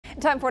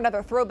Time for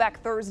another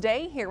Throwback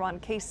Thursday here on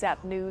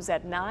KSAT News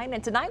at 9.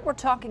 And tonight we're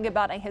talking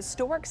about a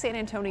historic San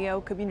Antonio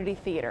community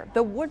theater,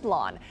 the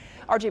Woodlawn.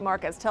 R.J.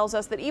 Marquez tells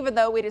us that even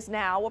though it is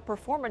now a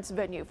performance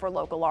venue for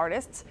local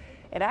artists,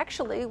 it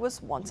actually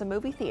was once a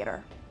movie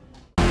theater.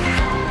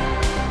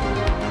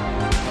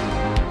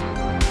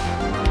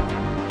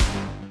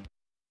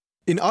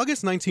 In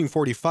August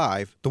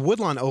 1945, the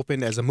Woodlawn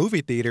opened as a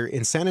movie theater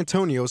in San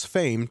Antonio's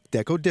famed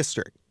Deco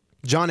District.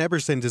 John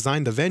Eberson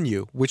designed the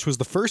venue, which was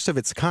the first of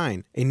its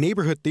kind, a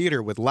neighborhood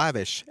theater with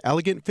lavish,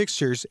 elegant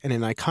fixtures and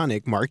an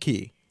iconic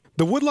marquee.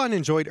 The Woodlawn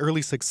enjoyed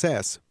early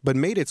success, but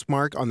made its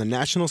mark on the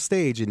national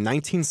stage in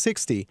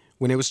 1960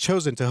 when it was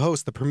chosen to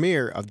host the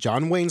premiere of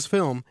John Wayne's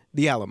film,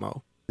 The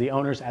Alamo. The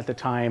owners at the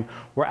time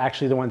were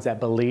actually the ones that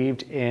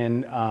believed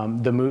in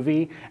the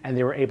movie, and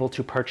they were able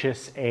to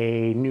purchase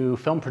a new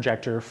film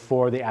projector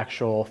for the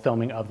actual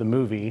filming of the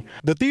movie.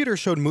 The theater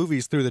showed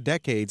movies through the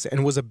decades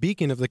and was a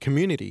beacon of the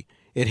community.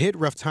 It hit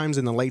rough times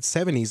in the late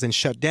 70s and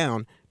shut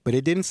down, but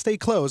it didn't stay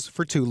closed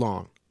for too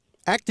long.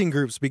 Acting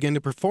groups began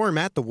to perform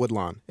at the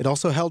Woodlawn. It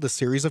also held a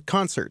series of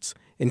concerts.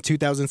 In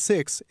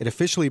 2006, it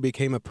officially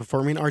became a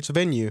performing arts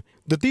venue.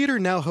 The theater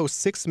now hosts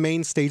 6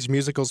 main stage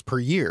musicals per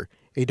year.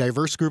 A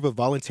diverse group of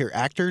volunteer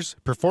actors,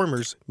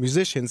 performers,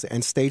 musicians,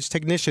 and stage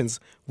technicians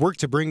work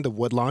to bring the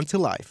Woodlawn to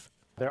life.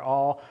 They're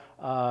all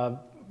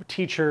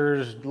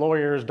teachers,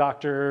 lawyers,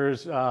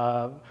 doctors,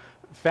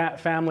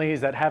 families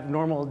that have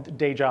normal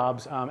day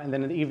jobs, and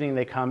then in the evening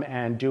they come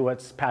and do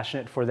what's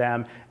passionate for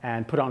them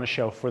and put on a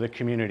show for the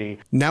community.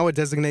 Now a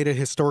designated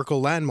historical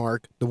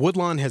landmark, the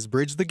Woodlawn has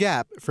bridged the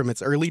gap from its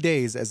early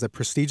days as a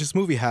prestigious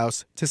movie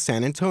house to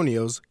San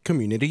Antonio's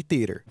community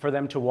theater. For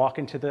them to walk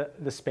into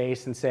the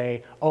space and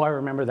say, oh, I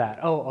remember that,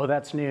 oh,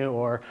 that's new,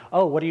 or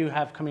oh, what do you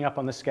have coming up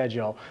on the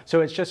schedule?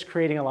 So it's just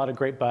creating a lot of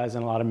great buzz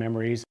and a lot of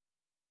memories.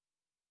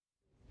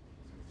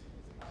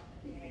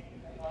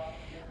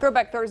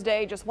 Throwback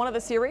Thursday, just one of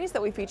the series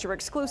that we feature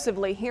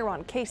exclusively here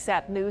on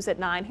KSAT News at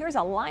 9. Here's a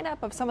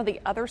lineup of some of the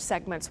other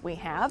segments we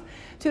have.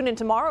 Tune in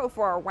tomorrow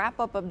for our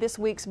wrap-up of this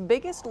week's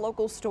biggest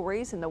local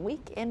stories in the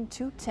week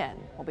into 10.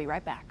 We'll be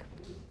right back.